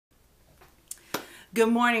Good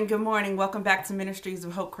morning. Good morning. Welcome back to Ministries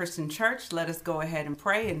of Hope Christian Church. Let us go ahead and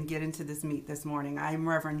pray and get into this meet this morning. I am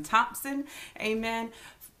Reverend Thompson. Amen.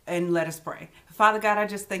 And let us pray. Father God, I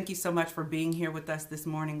just thank you so much for being here with us this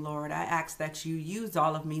morning, Lord. I ask that you use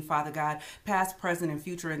all of me, Father God, past, present, and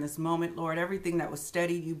future in this moment, Lord. Everything that was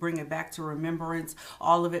studied, you bring it back to remembrance.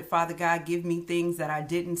 All of it, Father God, give me things that I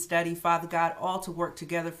didn't study, Father God, all to work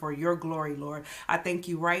together for your glory, Lord. I thank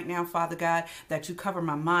you right now, Father God, that you cover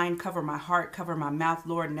my mind, cover my heart, cover my mouth,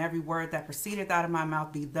 Lord, and every word that proceedeth out of my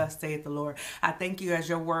mouth be thus saith the Lord. I thank you as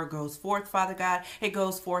your word goes forth, Father God. It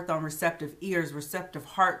goes forth on receptive ears, receptive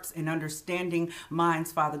hearts, and understanding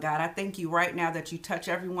minds, Father God. I thank you right now that you touch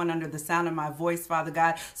everyone under the sound of my voice, Father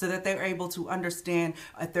God, so that they're able to understand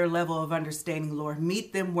at their level of understanding, Lord.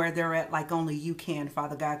 Meet them where they're at like only you can,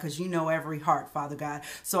 Father God, because you know every heart, Father God.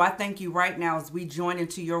 So I thank you right now as we join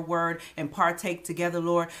into your word and partake together,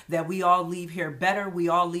 Lord, that we all leave here better. We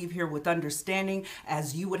all leave here with understanding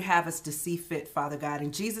as you would have us to see fit, Father God.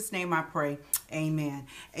 In Jesus' name I pray. Amen.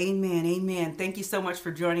 Amen. Amen. Thank you so much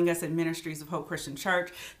for joining us at Ministries of Hope Christian Church.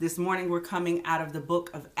 This morning we're coming out of the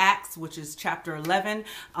book of Acts, which is chapter 11,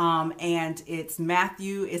 and it's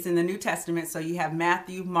Matthew. It's in the New Testament, so you have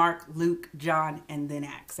Matthew, Mark, Luke, John, and then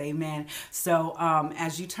Acts. Amen. So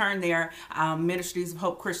as you turn there, Ministries of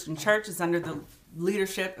Hope Christian Church is under the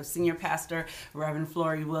leadership of Senior Pastor Reverend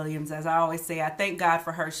Flory Williams. As I always say, I thank God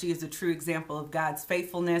for her. She is a true example of God's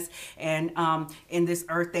faithfulness and in this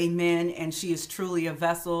earth, amen. And she is truly a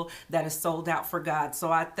vessel that is sold out for God.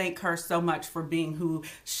 So I thank her so much for being who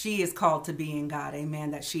she is called to be in God,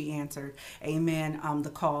 amen, that she answered, amen, the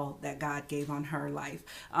call that God gave on her life.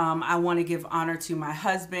 I want to give honor to my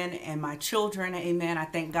husband and my children, amen. I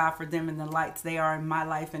thank God for them and the lights they are in my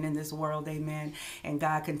life and in this world, amen. And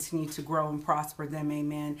God continue to grow and prosper them,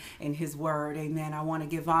 amen, in his word, amen. I want to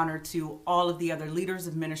give honor to all of the other leaders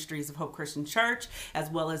of Ministries of Hope Christian Church, as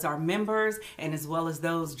well as our members, and as well as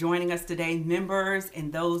those joining us today, members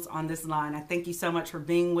and those on this line. I thank you so much for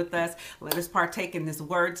being with us. Let us partake in this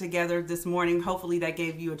word together this morning. Hopefully that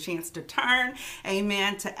gave you a chance to turn,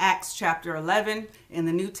 amen, to Acts chapter 11 in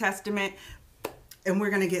the New Testament. And we're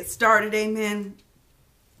going to get started, amen.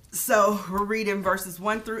 So we're reading verses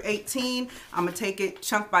 1 through 18. I'm going to take it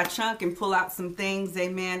chunk by chunk and pull out some things,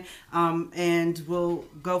 amen, and we'll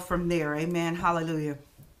go from there, amen, hallelujah.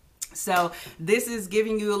 So this is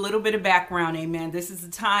giving you a little bit of background, amen. This is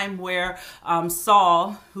a time where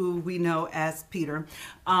Saul, who we know as Peter,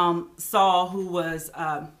 Saul, who was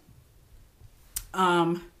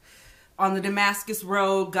on the Damascus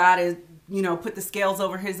road, God is, put the scales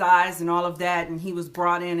over his eyes and all of that, and he was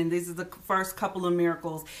brought in, and this is the first couple of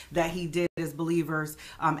miracles that he did as believers,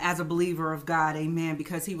 as a believer of God, amen,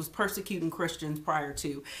 because he was persecuting Christians prior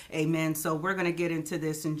to, amen. So we're going to get into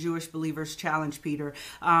this in Jewish Believers Challenge Peter,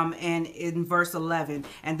 and in verse 11,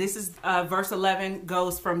 and this is verse 11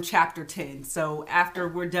 goes from chapter 10. So after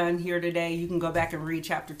we're done here today, you can go back and read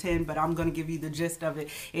chapter 10, but I'm going to give you the gist of it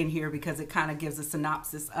in here because it kind of gives a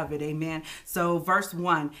synopsis of it, amen. So verse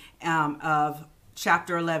 1 of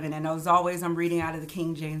chapter 11, and as always, I'm reading out of the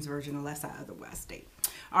King James Version unless I otherwise state.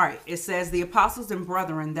 All right, it says, the apostles and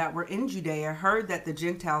brethren that were in Judea heard that the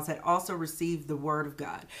Gentiles had also received the word of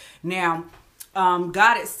God. Now,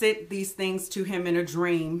 God had sent these things to him in a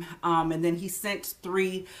dream, and then he sent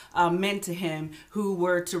three men to him who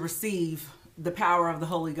were to receive the power of the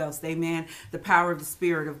Holy Ghost, amen, the power of the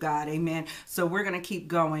Spirit of God, amen. So we're going to keep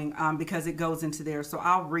going because it goes into there. So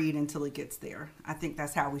I'll read until it gets there. I think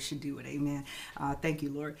that's how we should do it, amen. Thank you,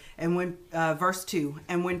 Lord. And when verse 2,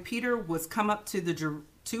 and when Peter was come up to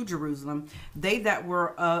Jerusalem, they that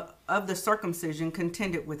were of the circumcision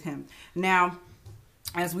contended with him. Now,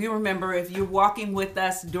 as we remember, if you're walking with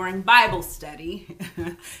us during Bible study,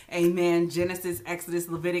 amen, Genesis, Exodus,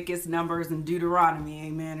 Leviticus, Numbers, and Deuteronomy,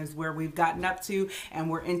 amen, is where we've gotten up to, and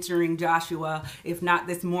we're entering Joshua, if not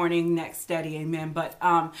this morning, next study, amen. But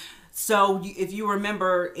so if you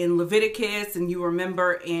remember in Leviticus and you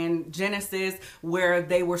remember in Genesis where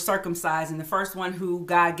they were circumcised, and the first one who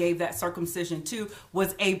God gave that circumcision to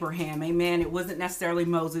was Abraham, amen. It wasn't necessarily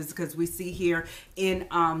Moses, because we see here in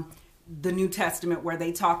the New Testament where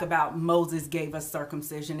they talk about Moses gave us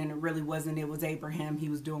circumcision, and it really wasn't. It was Abraham. He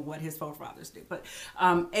was doing what his forefathers did. But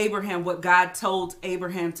Abraham, what God told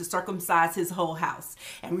Abraham to circumcise his whole house.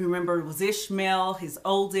 And remember, it was Ishmael, his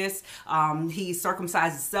oldest. He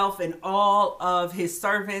circumcised himself and all of his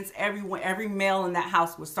servants. Every male in that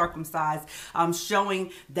house was circumcised,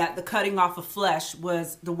 showing that the cutting off of flesh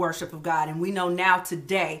was the worship of God. And we know now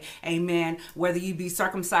today, amen, whether you be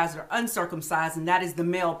circumcised or uncircumcised, and that is the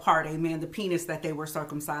male part, amen. amen, the penis that they were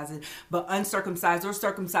circumcising. But uncircumcised or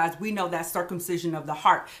circumcised, we know that circumcision of the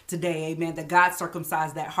heart today, amen, that God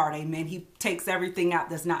circumcised that heart, amen. He takes everything out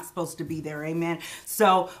that's not supposed to be there, amen.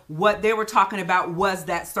 So what they were talking about was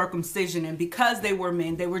that circumcision, and because they were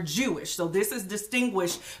men, they were Jewish. So this is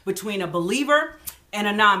distinguished between a believer and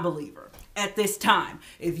a non-believer. At this time,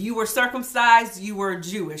 if you were circumcised, you were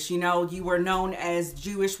Jewish, you know, you were known as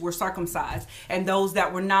Jewish, were circumcised, and those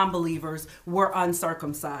that were non-believers were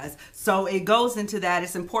uncircumcised. So it goes into that.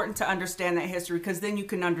 It's important to understand that history, because then you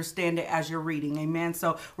can understand it as you're reading, amen.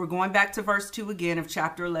 So we're going back to verse 2 again of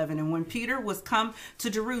chapter 11. And when Peter was come to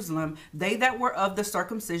Jerusalem, they that were of the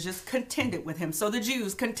circumcision contended with him. So the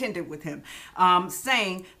Jews contended with him,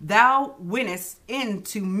 saying, thou wentest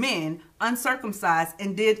into men uncircumcised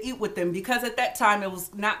and did eat with them. Because at that time it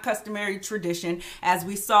was not customary tradition, as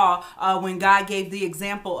we saw when God gave the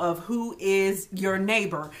example of who is your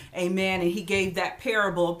neighbor, amen. And he gave that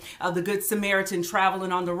parable of the good Samaritan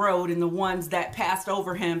traveling on the road, and the ones that passed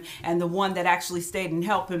over him and the one that actually stayed and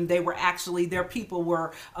helped him, they were actually, their people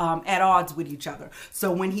were at odds with each other.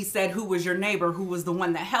 So when he said who was your neighbor, who was the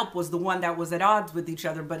one that helped, was the one that was at odds with each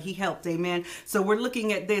other, but he helped, amen. So we're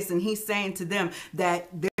looking at this, and he's saying to them that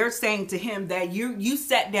they're saying to him that you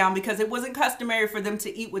sat down, because it wasn't customary for them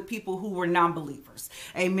to eat with people who were non-believers,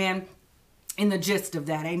 amen. In the gist of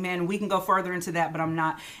that, amen. We can go further into that, but I'm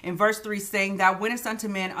not. In verse 3 saying, thou wentest unto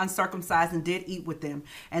men uncircumcised and did eat with them.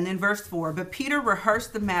 And then verse 4, but Peter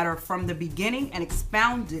rehearsed the matter from the beginning and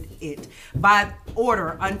expounded it by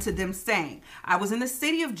order unto them, saying, I was in the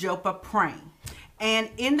city of Joppa praying, and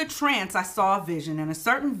in the trance I saw a vision, and a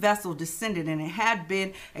certain vessel descended, and it had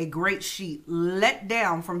been a great sheet let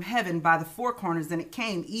down from heaven by the four corners, and it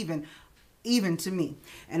came even to me.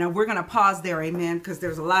 And we're going to pause there, amen, because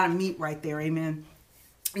there's a lot of meat right there, amen.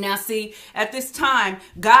 Now, see, at this time,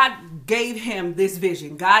 God gave him this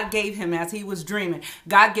vision. God gave him, as he was dreaming,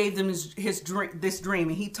 God gave them this dream.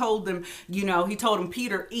 And he told them, you know, he told him,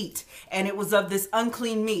 Peter, eat. And it was of this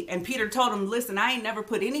unclean meat. And Peter told him, listen, I ain't never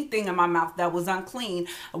put anything in my mouth that was unclean.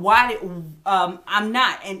 I'm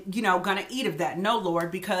not, and you know, going to eat of that. No,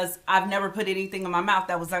 Lord, because I've never put anything in my mouth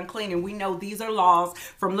that was unclean. And we know these are laws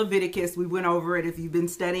from Leviticus. We went over it. If you've been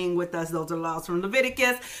studying with us, those are laws from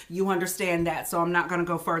Leviticus. You understand that. So I'm not going to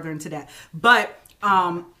go further into that. But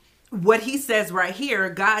what he says right here,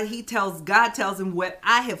 God tells him, what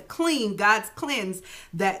I have cleaned, God's cleansed,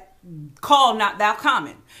 that call not thou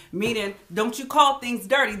common. Meaning, don't you call things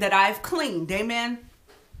dirty that I've cleaned. Amen.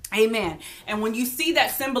 Amen. And when you see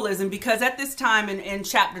that symbolism, because at this time in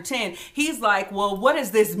chapter 10, he's like, well, what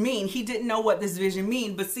does this mean? He didn't know what this vision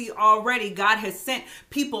mean. But see, already God has sent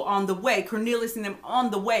people on the way, Cornelius and them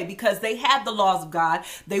on the way, because they had the laws of God.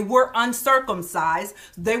 They were uncircumcised.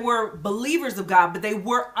 They were believers of God, but they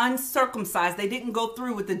were uncircumcised. They didn't go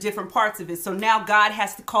through with the different parts of it. So now God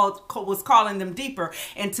has to was calling them deeper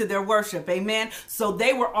into their worship. Amen. So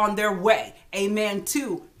they were on their way. Amen.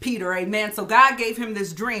 To Peter. Amen. So God gave him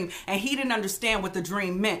this dream, and he didn't understand what the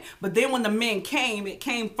dream meant. But then when the men came, it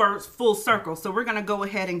came first full circle. So we're going to go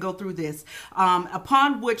ahead and go through this.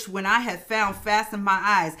 Upon which, when I had found fastened my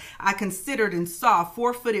eyes, I considered and saw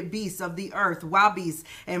four-footed beasts of the earth, wild beasts.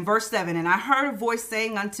 And verse 7, and I heard a voice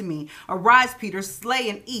saying unto me, arise, Peter, slay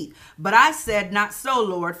and eat. But I said, not so,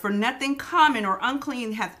 Lord, for nothing common or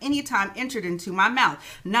unclean hath any time entered into my mouth.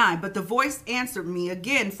 9, but the voice answered me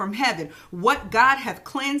again from heaven, what God hath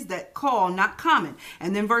cleansed, that call not common.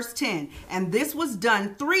 And then verse 10, and this was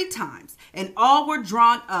done 3 times, and all were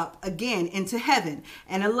drawn up again into heaven.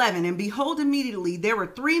 And 11, and behold, immediately there were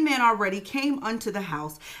 3 men already came unto the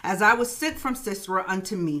house, as I was sent from Sisera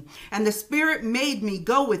unto me. And the Spirit made me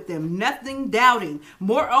go with them, nothing doubting.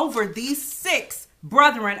 Moreover, these 6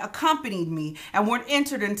 brethren accompanied me, and were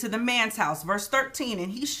entered into the man's house. Verse 13,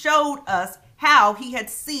 and he showed us how he had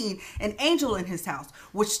seen an angel in his house,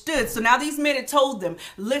 which stood. So now these men had told them,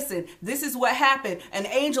 listen, this is what happened. An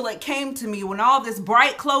angel that came to me with all this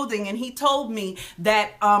bright clothing, and he told me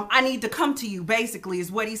that I need to come to you, basically,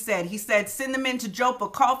 is what he said. He said, send them into Joppa,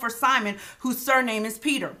 call for Simon, whose surname is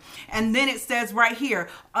Peter. And then it says right here,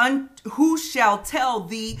 who shall tell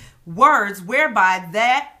thee words whereby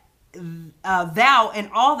that thou and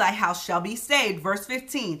all thy house shall be saved. Verse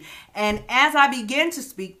 15, and as I began to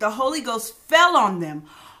speak, the Holy Ghost fell on them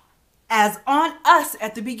as on us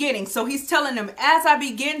at the beginning. So he's telling them, as I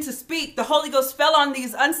begin to speak, the Holy Ghost fell on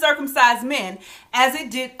these uncircumcised men as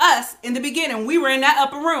it did us in the beginning. We were in that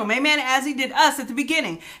upper room. Amen. As he did us at the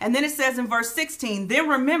beginning. And then it says in verse 16, then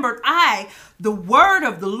remembered I the word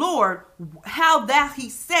of the Lord, how that he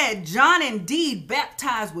said, John indeed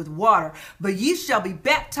baptized with water, but ye shall be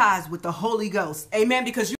baptized with the Holy Ghost. Amen.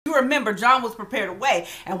 Because you you remember, John was prepared away.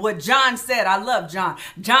 And what John said, I love John.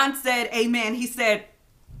 John said, amen. He said,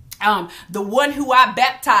 the one who I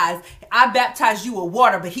baptize you with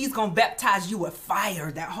water, but he's going to baptize you with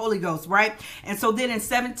fire, that Holy Ghost, right? And so then in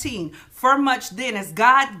 17, for much then as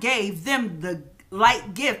God gave them the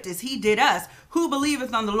like gift as he did us, who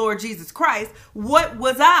believeth on the Lord Jesus Christ, what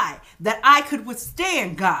was I that I could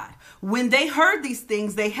withstand God? When they heard these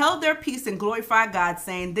things, they held their peace and glorified God,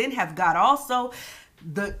 saying, then have God also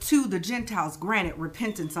to the Gentiles granted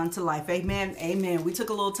repentance unto life. Amen. Amen. We took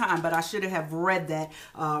a little time, but I should have read that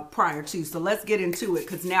prior to. So let's get into it,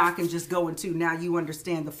 because now I can just go into, now you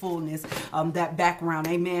understand the fullness, that background.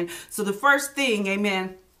 Amen. So the first thing,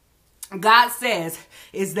 amen, God says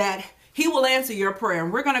is that he will answer your prayer.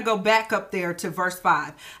 And we're going to go back up there to verse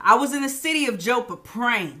 5. I was in the city of Joppa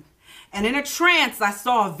praying, and in a trance I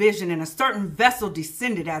saw a vision, and a certain vessel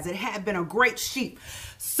descended as it had been a great sheep.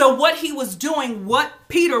 So what he was doing, what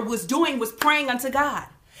Peter was doing, was praying unto God.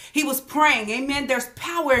 He was praying. Amen. There's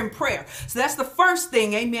power in prayer. So that's the first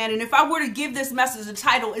thing. Amen. And if I were to give this message a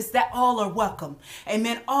title, it's that all are welcome.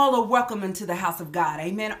 Amen. All are welcome into the house of God.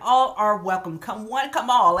 Amen. All are welcome. Come one, come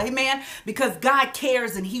all. Amen. Because God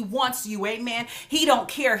cares and he wants you. Amen. He don't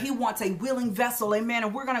care. He wants a willing vessel. Amen.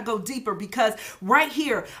 And we're going to go deeper, because right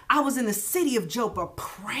here, I was in the city of Joppa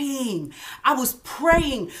praying. I was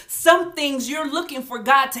praying. Some things you're looking for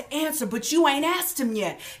God to answer, but you ain't asked him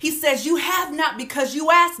yet. He says you have not because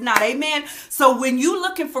you asked not. Amen. So when you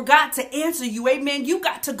looking for God to answer you, amen, you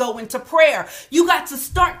got to go into prayer. You got to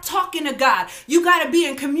start talking to God. You got to be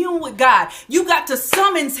in commune with God. You got to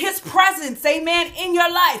summons his presence, amen, in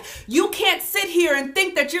your life. You can't sit here and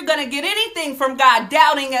think that you're going to get anything from God,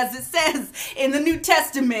 doubting, as it says in the New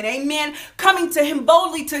Testament, amen, coming to him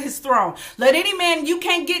boldly to his throne. Let any man, you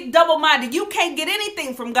can't get double-minded. You can't get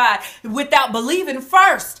anything from God without believing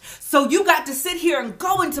first. So you got to sit here and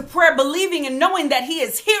go into prayer, believing and knowing that he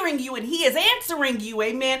is hearing you and he is answering you.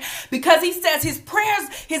 Amen. Because he says his prayers,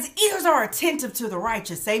 his ears are attentive to the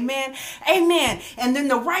righteous. Amen. Amen. And then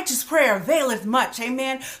the righteous prayer availeth much.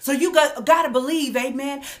 Amen. So you got to believe,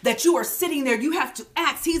 amen, that you are sitting there. You have to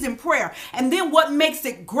ask. He's in prayer. And then what makes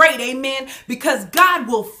it great, amen, because God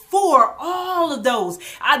will for all of those.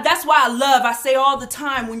 That's why I say all the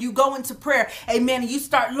time, when you go into prayer, amen, and you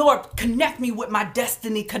start, Lord, connect me with my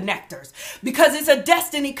destiny connectors, because it's a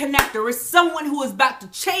destiny connector. It's someone who is about to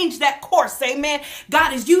change that course. Amen.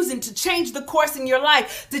 God is using to change the course in your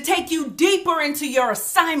life, to take you deeper into your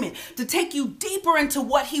assignment, to take you deeper into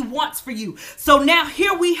what he wants for you. So now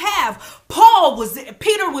here we have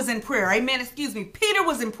Peter was in prayer. Amen. Excuse me. Peter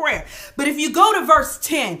was in prayer. But if you go to verse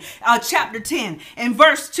 10, chapter 10 and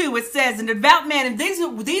verse 2, it says, and the devout man, and these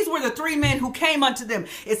were the three men who came unto them.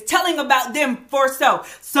 It's telling about them for so.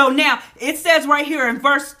 So now it says right here in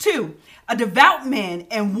verse 2, a devout man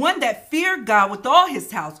and one that feared God with all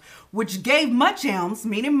his house, which gave much alms,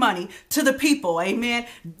 meaning money, to the people. Amen.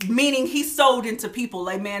 Meaning he sold into people.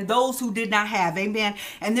 Amen. Those who did not have. Amen.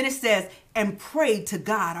 And then it says, and prayed to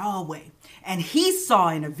God always. And he saw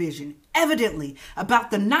in a vision, evidently, about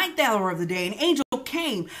the ninth hour of the day, an angel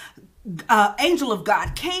of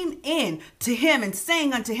God came in to him and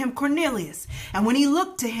saying unto him, Cornelius. And when he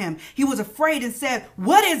looked to him, he was afraid and said,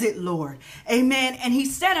 what is it, Lord? Amen. And he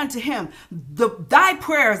said unto him, thy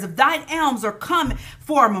prayers of thine alms are come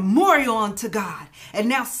for a memorial unto God. And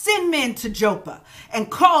now send men to Joppa and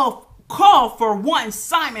call for one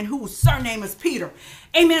Simon, whose surname is Peter.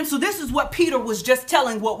 Amen. So this is what Peter was just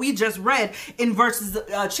telling, what we just read in verses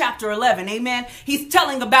chapter 11. Amen. He's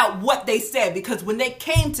telling about what they said, because when they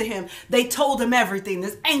came to him, they told him everything.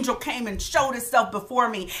 This angel came and showed himself before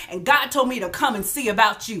me, and God told me to come and see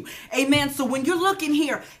about you. Amen. So when you're looking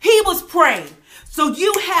here, he was praying. So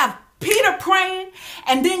you have Peter praying,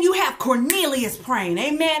 and then you have Cornelius praying.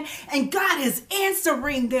 Amen. And God is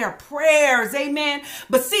answering their prayers. Amen.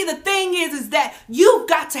 But see, the thing is that you've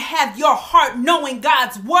got to have your heart knowing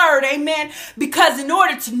God's word. Amen. Because in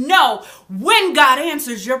order to know when God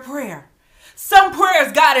answers your prayer, some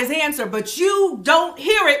prayers God has answered, but you don't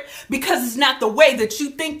hear it because it's not the way that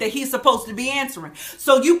you think that he's supposed to be answering.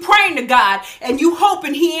 So you praying to God and you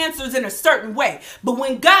hoping he answers in a certain way. But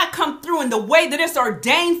when God comes through in the way that it's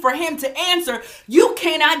ordained for him to answer, you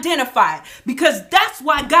can't identify it, because that's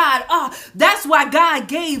why God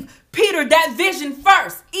gave Peter that vision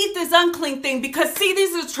first. Eat this unclean thing, because see,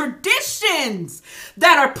 these are traditions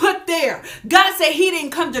that are put there. God said he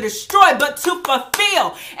didn't come to destroy, but to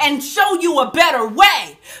fulfill and show you a better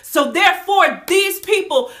way. So therefore, these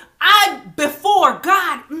people, before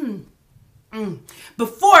God,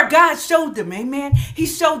 Before God showed them, amen, he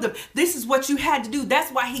showed them this is what you had to do.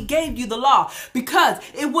 That's why he gave you the law, because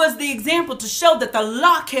it was the example to show that the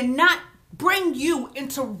law cannot bring you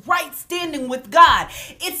into right standing with God.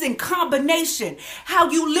 It's in combination. How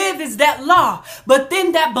you live is that law, but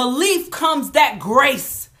then that belief comes that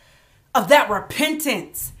grace of that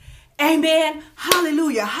repentance. Amen.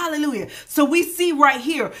 Hallelujah. Hallelujah. So we see right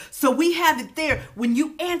here. So we have it there. When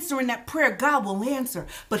you answer in that prayer, God will answer,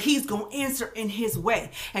 but he's going to answer in his way.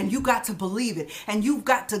 And you got to believe it. And you've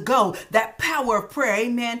got to go that power of prayer.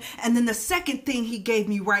 Amen. And then the second thing he gave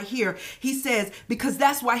me right here, he says, because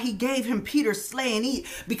that's why he gave him Peter slay and eat,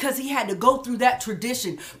 because he had to go through that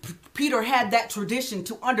tradition. Peter had that tradition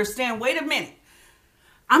to understand, wait a minute.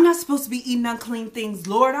 I'm not supposed to be eating unclean things,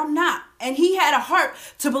 Lord. I'm not. And he had a heart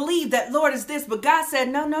to believe that, Lord, is this. But God said,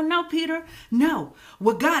 no, no, no, Peter. No.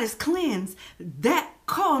 What God has cleansed, that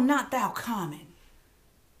call not thou common.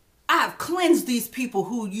 I have cleansed these people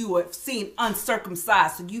who you have seen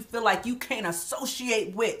uncircumcised and you feel like you can't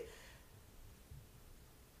associate with.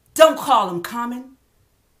 Don't call them common.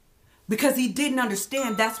 Because he didn't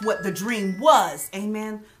understand that's what the dream was.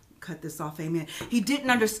 Amen. Cut this off. Amen. He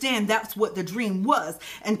didn't understand that's what the dream was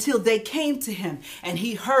until they came to him and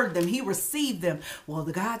he heard them. He received them. Well,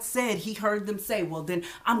 the God said, he heard them say, well, then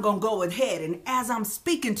I'm going to go ahead. And as I'm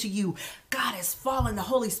speaking to you, God has fallen. The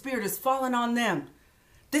Holy Spirit has fallen on them.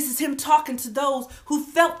 This is him talking to those who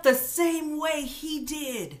felt the same way he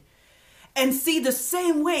did. And see, the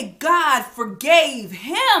same way God forgave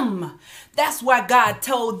him. That's why God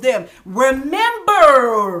told them,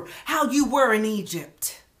 remember how you were in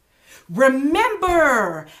Egypt.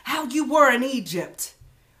 Remember how you were in Egypt.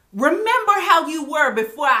 Remember how you were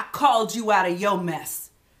before I called you out of your mess.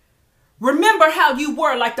 Remember how you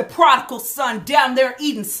were like the prodigal son down there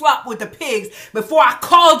eating slop with the pigs before I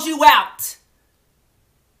called you out.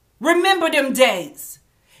 Remember them days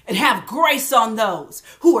and have grace on those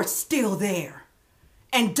who are still there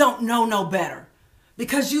and don't know no better,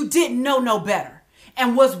 because you didn't know no better.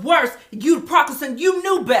 And what's worse, you the prodigal son, you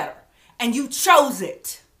knew better and you chose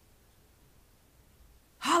it.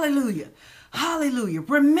 Hallelujah. Hallelujah.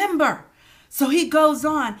 Remember. So he goes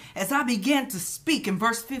on, as I began to speak in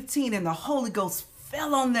verse 15, and the Holy Ghost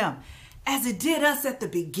fell on them as it did us at the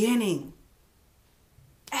beginning.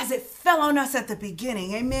 As it fell on us at the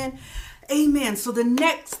beginning. Amen. Amen. So the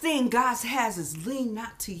next thing God has is lean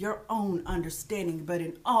not to your own understanding, but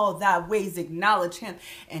in all thy ways acknowledge him,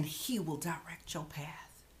 and he will direct your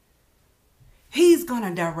path. He's going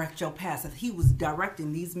to direct your path, as he was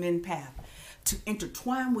directing these men's path to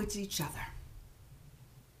intertwine with each other.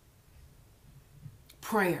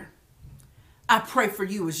 Prayer. I pray for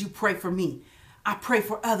you as you pray for me. I pray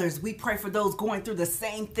for others. We pray for those going through the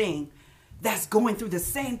same thing, that's going through the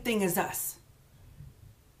same thing as us.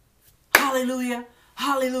 Hallelujah.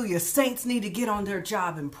 Hallelujah. Saints need to get on their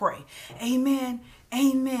job and pray. Amen.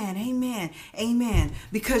 Amen. Amen. Amen.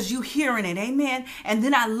 Because you hearing it. Amen. And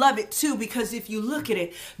then I love it too, because if you look at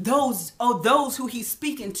it, those who he's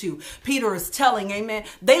speaking to, Peter is telling, amen,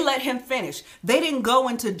 they let him finish. They didn't go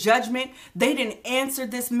into judgment. They didn't answer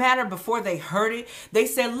this matter before they heard it. They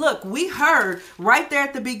said, look, we heard right there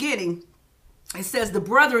at the beginning. It says the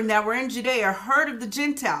brethren that were in Judea heard of the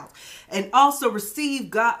Gentiles and also received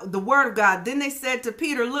God, the word of God. Then they said to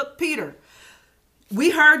Peter, look, Peter,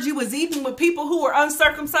 we heard you was eating with people who were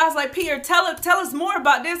uncircumcised. Like, Peter, tell us more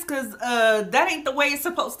about this, because that ain't the way it's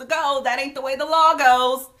supposed to go. That ain't the way the law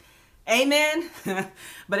goes. Amen.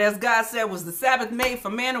 But as God said, was the Sabbath made for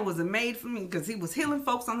man, or was it made for me? Because he was healing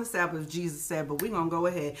folks on the Sabbath, Jesus said. But we're going to go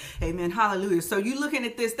ahead. Amen. Hallelujah. So you looking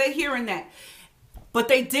at this, they hearing that. But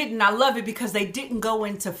they didn't. I love it because they didn't go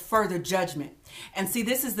into further judgment. And see,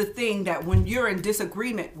 this is the thing, that when you're in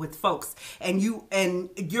disagreement with folks and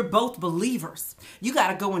you're both believers, you got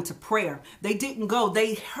to go into prayer. They didn't go.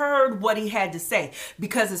 They heard what he had to say,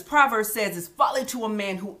 because as Proverbs says, it's folly to a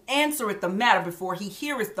man who answereth the matter before he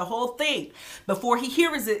heareth the whole thing. Before he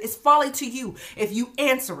hears it, it's folly to you if you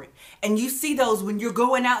answer it. And you see those when you're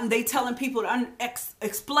going out and they telling people to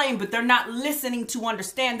explain, but they're not listening to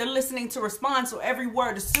understand. They're listening to respond. So every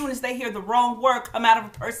word, as soon as they hear the wrong word come out of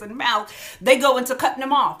a person's mouth, they go into cutting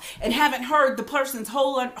them off and haven't heard the person's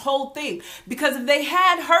whole thing. Because if they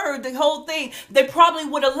had heard the whole thing, they probably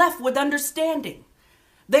would have left with understanding.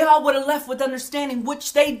 They all would have left with understanding,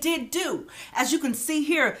 which they did do. As you can see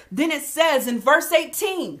here, then it says in verse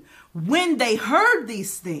 18, when they heard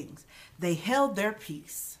these things, they held their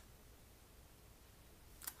peace.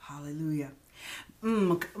 Hallelujah.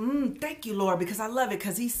 Thank you, Lord, because I love it,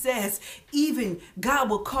 because he says even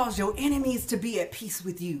God will cause your enemies to be at peace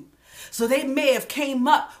with you. So they may have came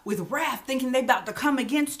up with wrath thinking they about to come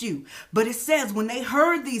against you. But it says when they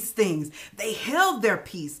heard these things, they held their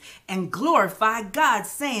peace and glorified God,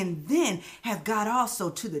 saying, then have God also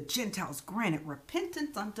to the Gentiles granted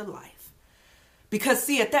repentance unto life. Because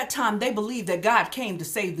see, at that time, they believed that God came to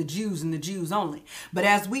save the Jews and the Jews only. But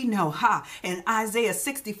as we know, in Isaiah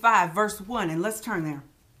 65, verse 1, and let's turn there.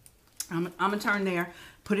 I'm going to turn there.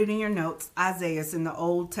 Put it in your notes. Isaiah's in the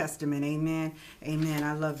Old Testament. Amen. Amen.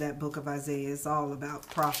 I love that book of Isaiah. It's all about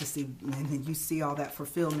prophecy. And you see all that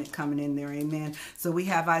fulfillment coming in there. Amen. So we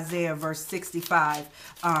have Isaiah verse 65.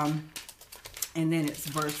 And then it's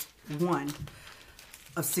verse 1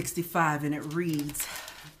 of 65. And it reads,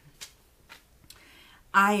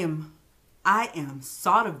 I am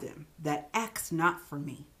sought of them that asked not for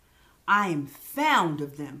me. I am found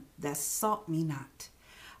of them that sought me not.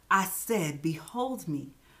 I said, behold me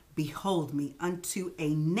unto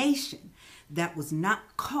a nation that was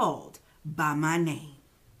not called by my name.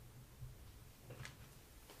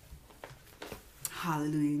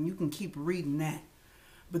 Hallelujah. And you can keep reading that.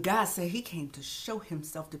 But God said he came to show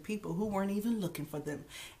himself to people who weren't even looking for them.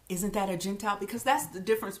 Isn't that a Gentile? Because that's the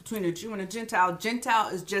difference between a Jew and a Gentile. Gentile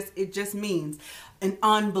is it just means an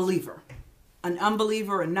unbeliever. An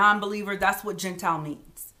unbeliever, a non-believer, that's what Gentile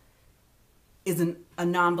means. Is a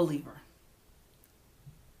non-believer.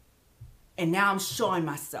 And now I'm showing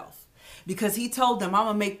myself. Because he told them, I'm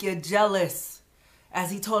going to make you jealous.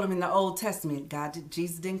 As he told him in the Old Testament,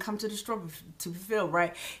 Jesus didn't come to destroy, to fulfill,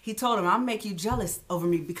 right? He told him, I'll make you jealous over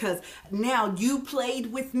me because now you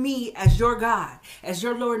played with me as your God, as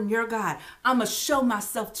your Lord and your God. I'm going to show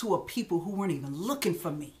myself to a people who weren't even looking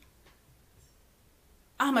for me.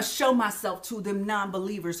 I'm going to show myself to them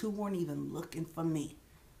non-believers who weren't even looking for me.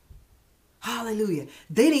 Hallelujah.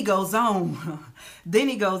 Then he goes on. Then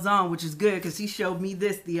he goes on, which is good because he showed me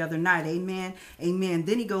this the other night. Amen. Amen.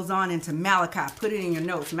 Then he goes on into Malachi. Put it in your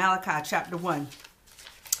notes. Malachi chapter 1,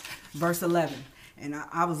 verse 11. And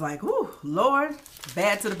I was like, ooh, Lord,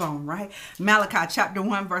 bad to the bone, right? Malachi chapter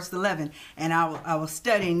 1, verse 11. And I was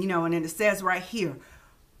studying, and then it says right here,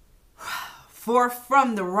 for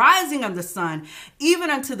from the rising of the sun,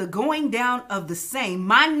 even unto the going down of the same,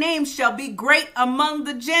 my name shall be great among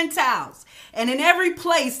the Gentiles. And in every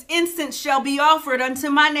place incense shall be offered unto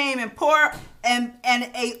my name, and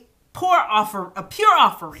a pure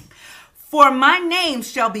offering. For my name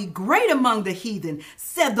shall be great among the heathen,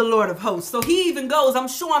 said the Lord of hosts. So he even goes, I'm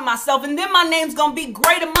showing myself, and then my name's going to be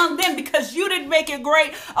great among them because you didn't make it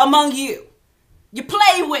great among you. You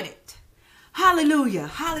play with it. Hallelujah.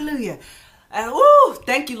 Hallelujah.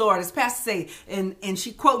 Thank you, Lord. As Pastor say, and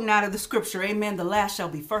she quoting out of the scripture, amen, the last shall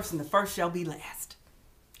be first and the first shall be last.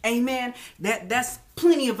 Amen. That's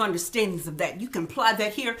plenty of understandings of that. You can apply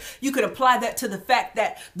that here. You could apply that to the fact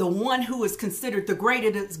that the one who is considered the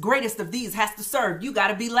greatest of these has to serve. You got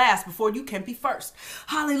to be last before you can be first.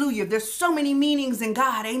 Hallelujah. There's so many meanings in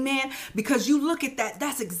God. Amen. Because you look at that,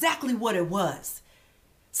 that's exactly what it was.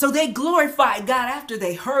 So they glorified God after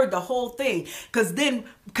they heard the whole thing. Because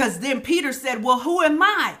then Peter said, well, who am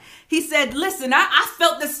I? He said, listen, I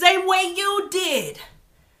felt the same way you did.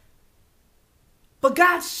 But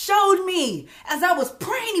God showed me as I was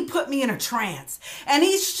praying, he put me in a trance. And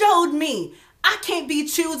he showed me I can't be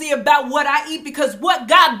choosy about what I eat because what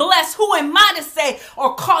God bless, who am I to say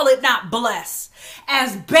or call it not blessed?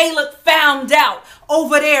 As Balak found out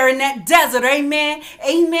over there in that desert, amen,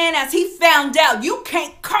 amen, as he found out, you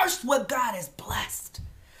can't curse what God has blessed.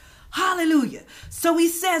 Hallelujah. So he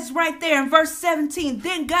says right there in verse 17,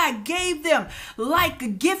 then God gave them like a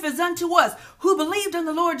gift as unto us who believed in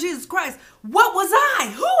the Lord Jesus Christ. What was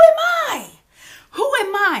I? Who am I? Who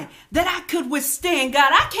am I that I could withstand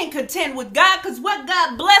God? I can't contend with God because what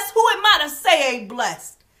God blessed, who am I to say ain't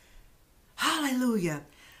blessed? Hallelujah.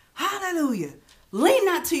 Hallelujah. Lean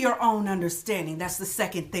not to your own understanding. That's the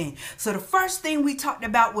second thing. So the first thing we talked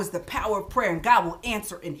about was the power of prayer, and God will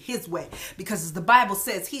answer in his way. Because as the Bible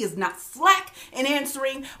says, he is not slack in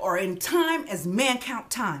answering or in time as man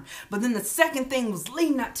count time. But then the second thing was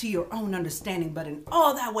lean not to your own understanding, but in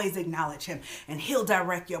all thy ways acknowledge him, and he'll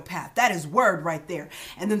direct your path. That is word right there.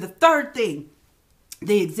 And then the third thing,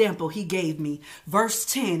 the example he gave me, verse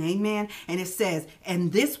 10, amen. And it says,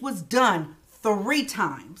 and this was done 3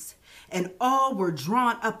 times. And all were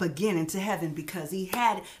drawn up again into heaven because he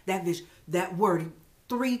had that vision, that word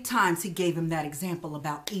 3 times. He gave him that example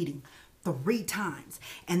about eating 3 times.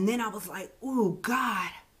 And then I was like, ooh, God.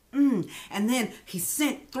 And then he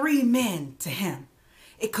sent 3 men to him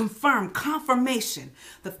It confirmed confirmation.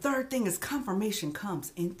 The third thing is confirmation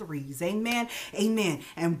comes in threes. Amen. Amen.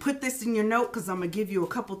 And put this in your note because I'm going to give you a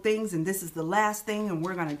couple things. And this is the last thing. And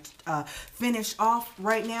we're going to finish off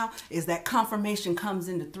right now is that confirmation comes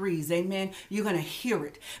into threes. Amen. You're going to hear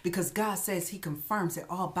it because God says he confirms it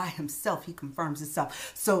all by himself. He confirms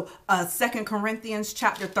himself. So 2 Corinthians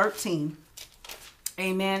chapter 13.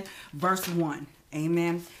 Amen. Verse 1.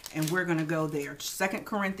 Amen. And we're going to go there. 2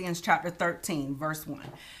 Corinthians chapter 13, verse 1.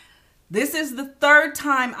 This is the third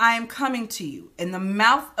time I am coming to you. In the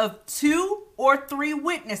mouth of 2 or 3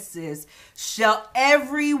 witnesses shall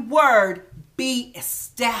every word be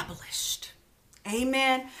established.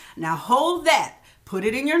 Amen. Now hold that. Put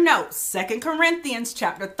it in your notes. 2 Corinthians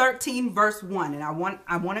chapter 13, verse 1. And I want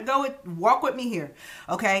to walk with me here.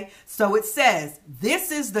 Okay. So it says, this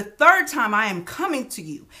is the third time I am coming to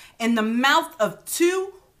you. In the mouth of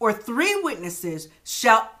 2 or 3 witnesses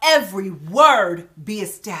shall every word be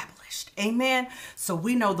established. Amen. So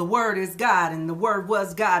we know the word is God and the word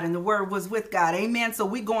was God and the word was with God. Amen. So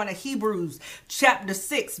we go into Hebrews chapter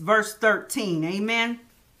 6, verse 13. Amen.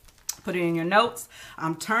 Put it in your notes.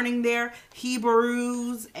 I'm turning there.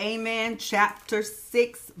 Hebrews, amen, chapter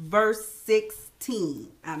 6, verse 16.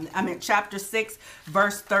 I'm in chapter 6,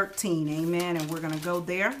 verse 13. Amen. And we're going to go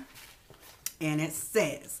there. And it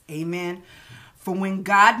says, amen, for when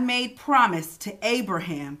God made promise to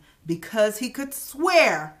Abraham, because he could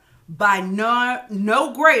swear by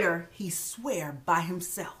no greater, he swore by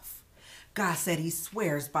himself. God said he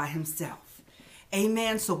swears by himself.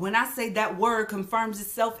 Amen. So when I say that word confirms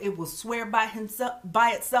itself, it will swear by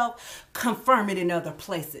itself, confirm it in other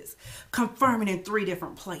places, confirm it in 3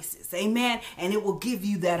 different places. Amen. And it will give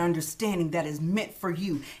you that understanding that is meant for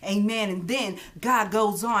you. Amen. And then God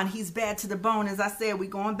goes on. He's bad to the bone. As I said, we're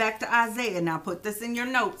going back to Isaiah. Now put this in your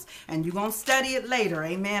notes and you're going to study it later.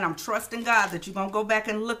 Amen. I'm trusting God that you're going to go back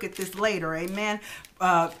and look at this later. Amen.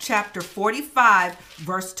 Chapter 45,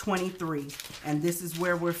 verse 23. And this is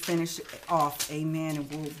where we're finished off. Amen.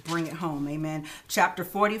 And we'll bring it home. Amen. Chapter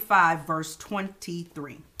 45, verse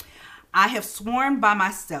 23. I have sworn by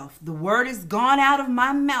myself, the word is gone out of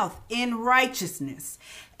my mouth in righteousness,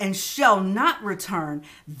 and shall not return,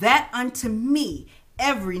 that unto me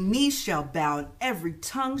every knee shall bow and every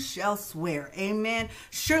tongue shall swear. Amen.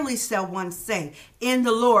 Surely shall one say, in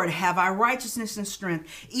the Lord have I righteousness and strength.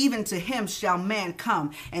 Even to him shall man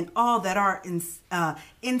come, and all that are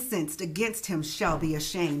incensed against him shall be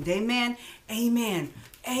ashamed. Amen. Amen.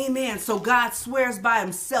 Amen. So God swears by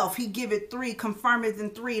himself. He give it 3, confirm it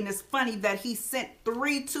in 3. And it's funny that he sent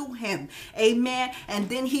 3 to him. Amen. And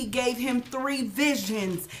then he gave him 3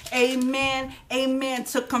 visions. Amen. Amen.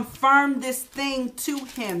 To confirm this thing to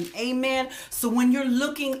him. Amen. So when you're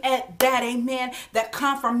looking at that, amen, that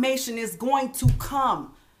confirmation is going to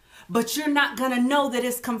come. But you're not going to know that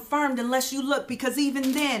it's confirmed unless you look. Because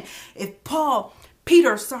even then, if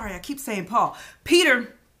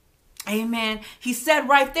Peter, amen, he said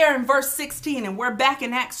right there in verse 16, and we're back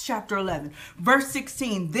in Acts chapter 11, verse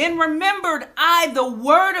 16, then remembered I the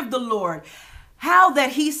word of the Lord, how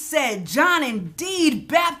that he said, John indeed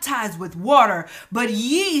baptized with water, but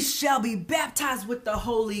ye shall be baptized with the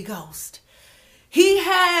Holy Ghost. He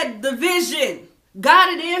had the vision. God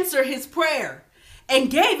had answered his prayer and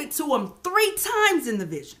gave it to him 3 times in the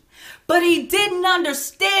vision. But he didn't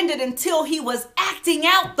understand it until he was acting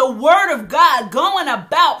out the word of God, going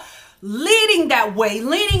about leading that way,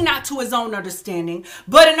 leaning not to his own understanding,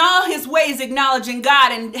 but in all his ways acknowledging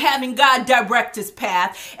God and having God direct his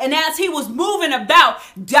path. And as he was moving about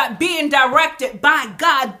being directed by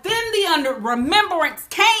God, then the remembrance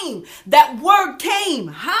came. That word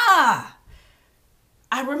came. I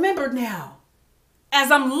remember now,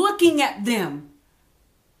 as I'm looking at them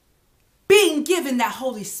being given that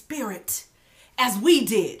Holy Spirit as we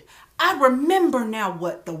did. I remember now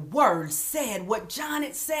what the word said, what John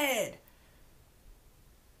had said.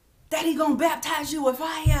 That he gonna baptize you with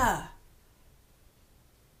fire.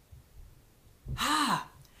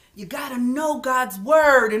 You gotta know God's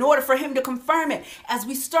word in order for him to confirm it. As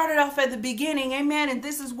we started off at the beginning, amen, and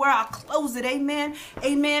this is where I'll close it, amen,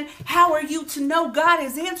 amen. How are you to know God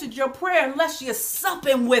has answered your prayer unless you're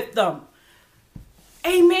supping with them?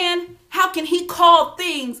 Amen. How can he call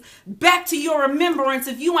things back to your remembrance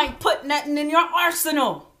if you ain't put nothing in your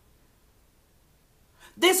arsenal?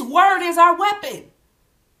 This word is our weapon.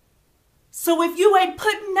 So if you ain't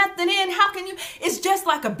putting nothing in, how can you? It's just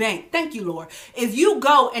like a bank. Thank you, Lord. If you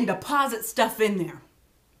go and deposit stuff in there,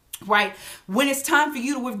 right? When it's time for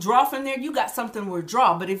you to withdraw from there, you got something to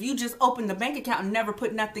withdraw. But if you just open the bank account and never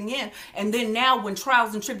put nothing in, and then now when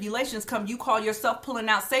trials and tribulations come, you call yourself pulling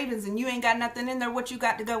out savings and you ain't got nothing in there, what you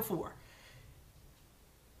got to go for?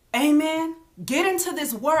 Amen. Get into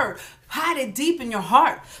this word. Hide it deep in your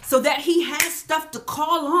heart so that he has stuff to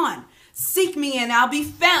call on. Seek me and I'll be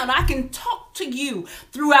found. I can talk to you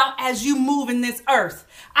throughout as you move in this earth.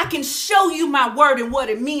 I can show you my word and what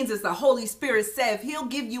it means, as the Holy Spirit said. He'll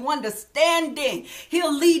give you understanding.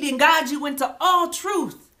 He'll lead and guide you into all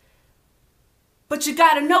truth. But you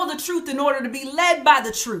got to know the truth in order to be led by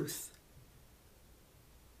the truth.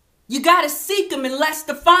 You got to seek him and lest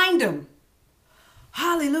to find him.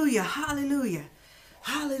 Hallelujah, hallelujah,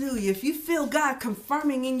 hallelujah. If you feel God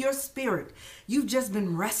confirming in your spirit, you've just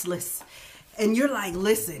been restless and you're like,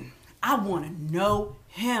 listen, I want to know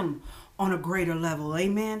him on a greater level.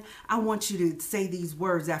 Amen. I want you to say these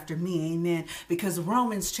words after me. Amen. Because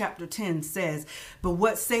Romans chapter 10 says, but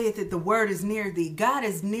what saith it? The word is near thee. God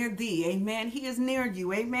is near thee. Amen. He is near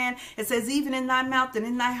you. Amen. It says, even in thy mouth and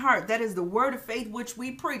in thy heart. That is the word of faith which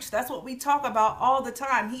we preach. That's what we talk about all the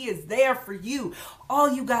time. He is there for you. All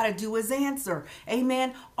you got to do is answer.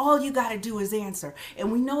 Amen. All you got to do is answer.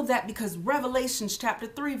 And we know that because Revelations chapter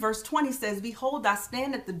 3 verse 20 says, behold, I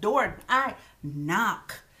stand at the door and I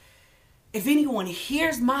knock. If anyone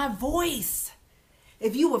hears my voice,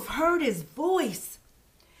 if you have heard his voice,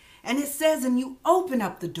 and it says, and you open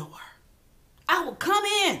up the door, I will come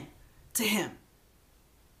in to him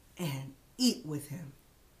and eat with him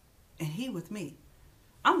and he with me.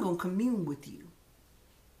 I'm going to commune with you.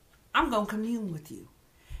 I'm going to commune with you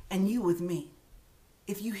and you with me.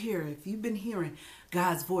 If you've been hearing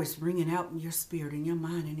God's voice ringing out in your spirit, in your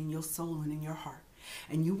mind, and in your soul, and in your heart,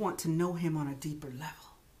 and you want to know him on a deeper level,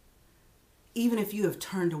 even if you have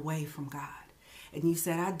turned away from God and you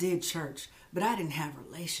said, I did church, but I didn't have a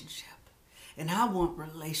relationship. And I want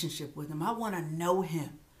relationship with him. I want to know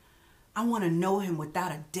him. I want to know him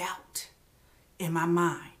without a doubt in my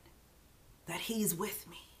mind that he's with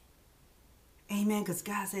me. Amen. Because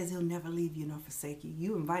God says he'll never leave you nor forsake you.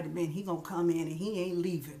 You invited him in. He going to come in and he ain't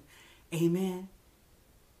leaving. Amen.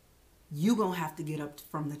 You going to have to get up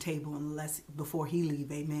from the table before he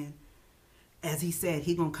leave. Amen. As he said,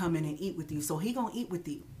 he going to come in and eat with you. So he going to eat with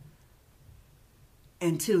you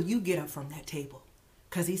until you get up from that table.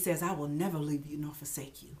 Because he says, I will never leave you nor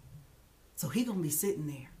forsake you. So he going to be sitting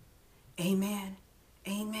there. Amen.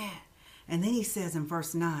 Amen. And then he says in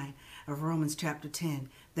verse 9 of Romans chapter 10,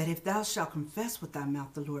 that if thou shalt confess with thy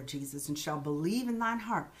mouth the Lord Jesus and shalt believe in thine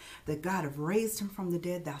heart that God hath raised him from the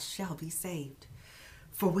dead, thou shalt be saved.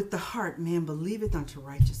 For with the heart man believeth unto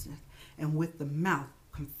righteousness, and with the mouth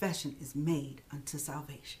confession is made unto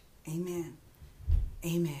salvation. Amen.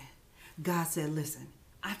 Amen. God said, listen,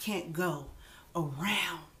 I can't go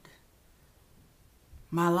around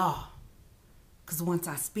my law, because once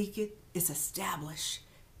I speak it, it's established,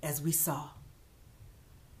 as we saw.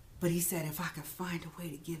 But he said, if I could find a way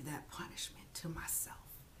to give that punishment to myself,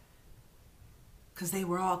 because they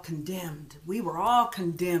were all condemned. We were all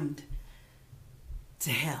condemned to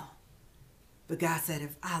hell. But God said,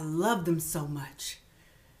 if I love them so much,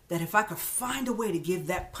 that if I could find a way to give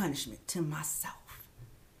that punishment to myself,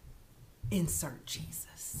 insert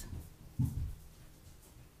Jesus.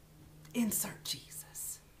 Insert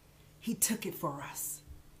Jesus. He took it for us.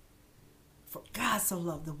 For God so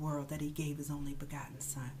loved the world that he gave his only begotten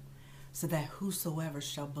Son, so that whosoever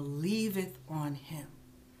shall believeth on him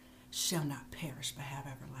shall not perish but have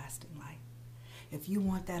everlasting life. If you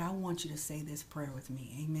want that, I want you to say this prayer with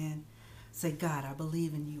me. Amen. Say, God, I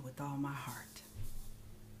believe in you with all my heart.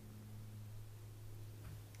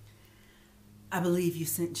 I believe you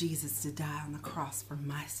sent Jesus to die on the cross for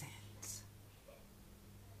my sins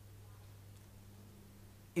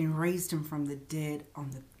and raised him from the dead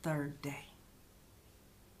on the third day.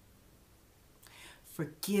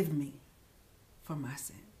 Forgive me for my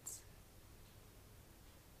sins.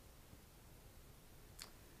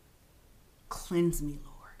 Cleanse me,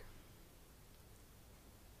 Lord,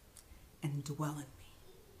 and dwell in me.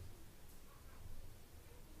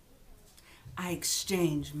 I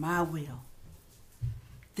exchange my will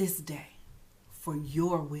this day for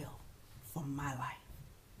your will for my life.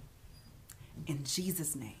 In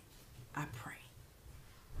Jesus' name, I pray.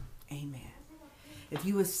 Amen. If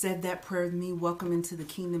you have said that prayer with me, welcome into the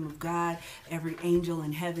kingdom of God. Every angel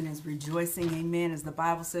in heaven is rejoicing. Amen. As the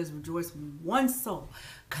Bible says, rejoice when one soul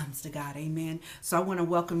comes to God. Amen. So I want to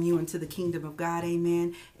welcome you into the kingdom of God.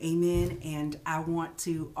 Amen. Amen. And I want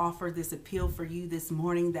to offer this appeal for you this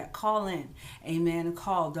morning that call in. Amen.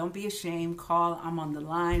 Call. Don't be ashamed. Call. I'm on the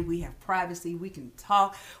line. We have privacy. We can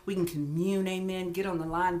talk. We can commune. Amen. Get on the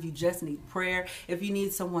line if you just need prayer. If you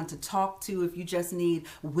need someone to talk to. If you just need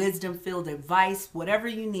wisdom-filled advice, whatever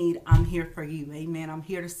you need, I'm here for you. Amen. I'm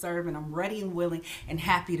here to serve, and I'm ready and willing and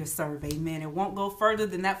happy to serve. Amen. It won't go further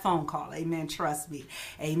than that phone call. Amen. Trust me.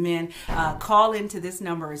 Amen. Call into this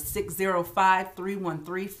number is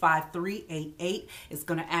 605-313-5388. It's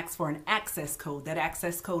going to ask for an access code. That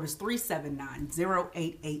access code is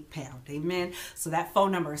 379088#. Amen. So that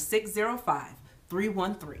phone number is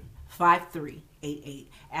 605-313-5388.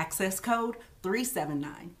 Access code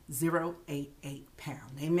 379088#.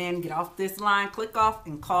 Amen. Get off this line, click off,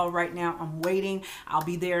 and call right now. I'm waiting. I'll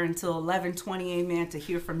be there until 11:20. Amen. To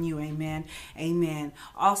hear from you. Amen. Amen.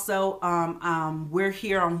 Also, we're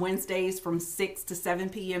here on Wednesdays from 6 to 7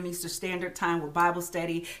 p.m. Eastern Standard Time with Bible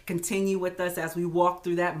study. Continue with us as we walk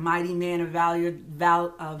through that mighty man of valor,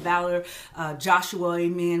 Joshua.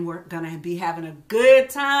 Amen. We're gonna be having a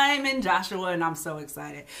good time in Joshua, and I'm so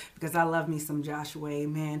excited because I love me some Joshua.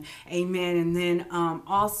 Amen. Amen. And then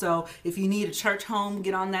also, if you need a church home,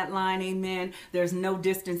 get on that line. Amen. There's no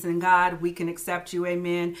distance in God. We can accept you.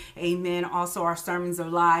 Amen. Amen. Also, our sermons are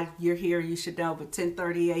live. You're here, you should know, but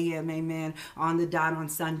 10:30 a.m. Amen. On the dot on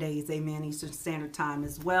Sundays. Amen. Eastern Standard Time,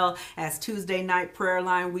 as well as Tuesday night prayer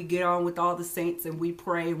line. We get on with all the saints and we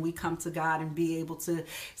pray and we come to God and be able to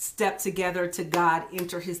step together to God,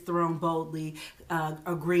 enter his throne boldly,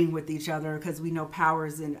 agreeing with each other, because we know power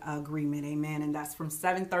is in agreement. Amen. And that's from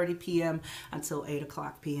 7:30 p.m. until 8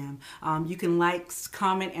 o'clock p.m. You can like,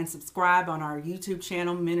 comment, and subscribe on our YouTube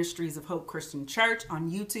channel, Ministries of Hope Christian Church on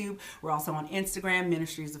YouTube. We're also on Instagram,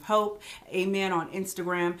 Ministries of Hope. Amen. On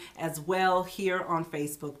Instagram as well. Here on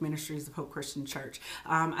Facebook, Ministries of Hope Christian Church.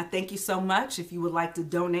 I thank you so much. If you would like to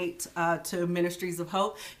donate to Ministries of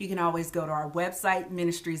Hope, you can always go to our website,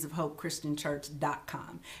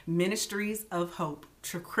 ministriesofhopechristianchurch.com. Ministries of Hope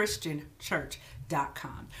Christian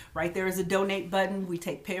Church.com. Right there is a donate button. We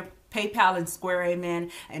take PayPal and Square. Amen.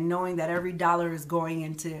 And knowing that every dollar is going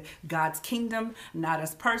into God's kingdom, not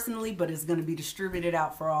us personally, but is going to be distributed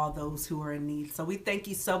out for all those who are in need. So we thank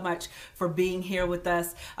you so much for being here with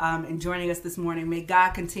us and joining us this morning. May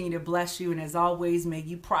God continue to bless you. And as always, may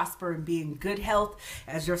you prosper and be in good health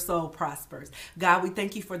as your soul prospers. God, we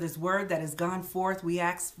thank you for this word that has gone forth. We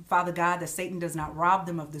ask, Father God, that Satan does not rob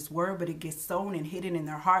them of this word, but it gets sown and hidden in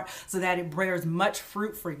their heart so that it bears much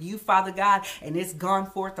fruit for you, Father God, and it's gone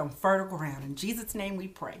forth on fertile ground. In Jesus' name we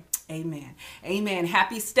pray. Amen. Amen.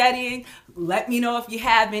 Happy studying. Let me know if you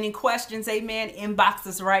have any questions. Amen. Inbox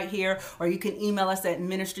us right here, or you can email us at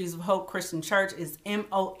Ministries of Hope Christian Church. Is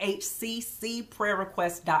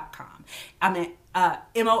mohccprayerrequest.com.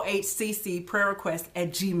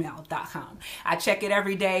 mohccprayerrequest@gmail.com. I check it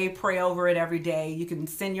every day, pray over it every day. You can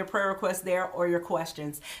send your prayer requests there or your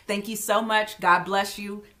questions. Thank you so much. God bless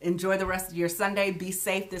you. Enjoy the rest of your Sunday. Be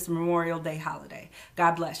safe this Memorial Day holiday.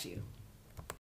 God bless you.